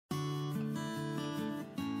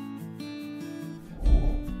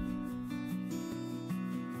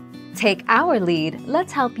Take our lead,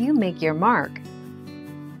 let's help you make your mark.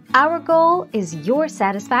 Our goal is your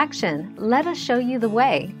satisfaction. Let us show you the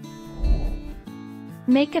way.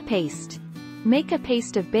 Make a paste. Make a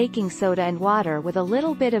paste of baking soda and water with a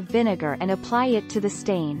little bit of vinegar and apply it to the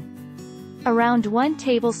stain. Around 1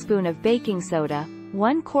 tablespoon of baking soda,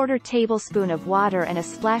 1/4 tablespoon of water and a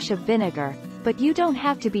splash of vinegar, but you don't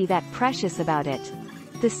have to be that precious about it.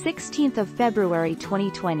 The 16th of February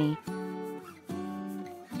 2020.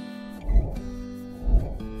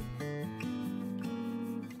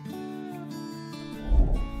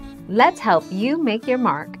 Let's help you make your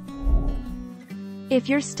mark. If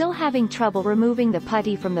you're still having trouble removing the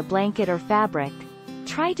putty from the blanket or fabric,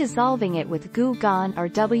 try dissolving it with Goo Gone or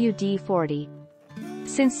WD-40.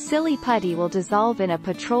 Since Silly Putty will dissolve in a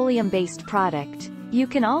petroleum-based product, you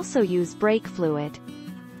can also use brake fluid.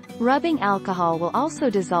 Rubbing alcohol will also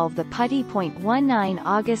dissolve the putty. 19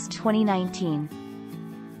 August 2019.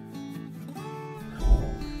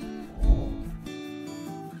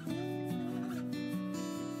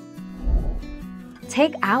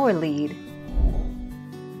 Take our lead.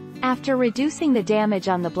 After reducing the damage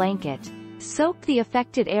on the blanket, soak the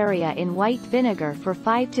affected area in white vinegar for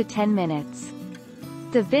 5 to 10 minutes.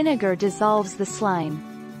 The vinegar dissolves the slime.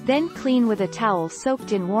 Then clean with a towel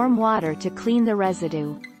soaked in warm water to clean the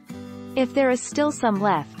residue. If there is still some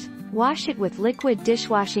left, wash it with liquid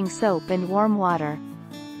dishwashing soap and warm water.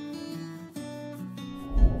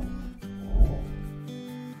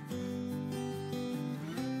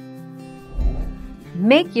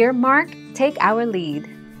 Make your mark, take our lead.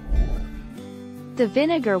 The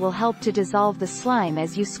vinegar will help to dissolve the slime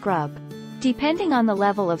as you scrub. Depending on the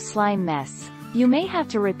level of slime mess, you may have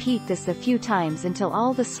to repeat this a few times until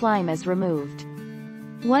all the slime is removed.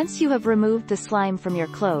 Once you have removed the slime from your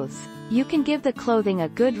clothes, you can give the clothing a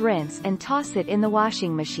good rinse and toss it in the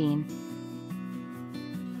washing machine.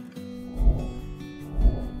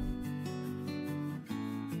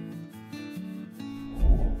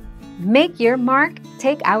 Make your mark,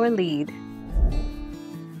 take our lead.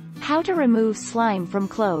 How to remove slime from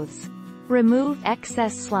clothes. Remove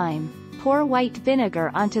excess slime. Pour white vinegar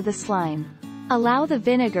onto the slime. Allow the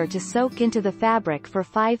vinegar to soak into the fabric for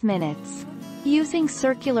 5 minutes. Using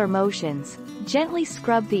circular motions, gently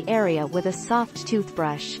scrub the area with a soft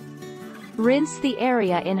toothbrush. Rinse the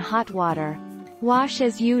area in hot water. Wash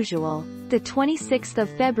as usual. The 26th of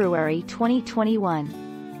February 2021.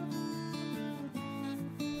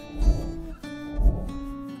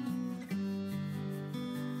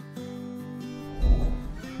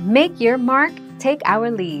 Make your mark, take our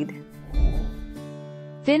lead.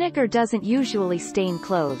 Vinegar doesn't usually stain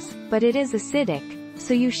clothes, but it is acidic,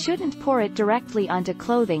 so you shouldn't pour it directly onto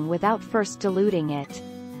clothing without first diluting it.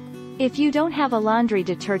 If you don't have a laundry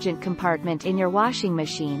detergent compartment in your washing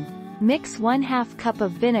machine, mix 1/2 cup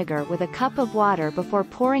of vinegar with a cup of water before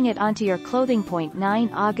pouring it onto your clothing. 9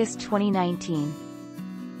 August 2019.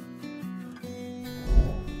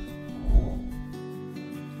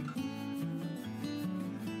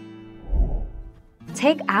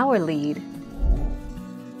 Take our lead.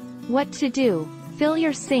 What to do? Fill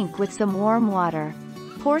your sink with some warm water.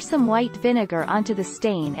 Pour some white vinegar onto the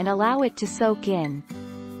stain and allow it to soak in.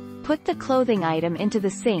 Put the clothing item into the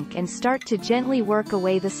sink and start to gently work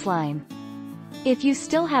away the slime. If you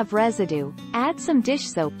still have residue, add some dish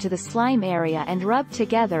soap to the slime area and rub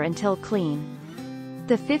together until clean.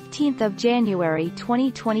 The 15th of January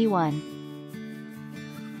 2021.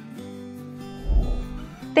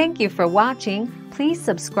 Thank you for watching. Please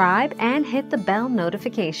subscribe and hit the bell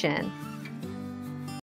notification.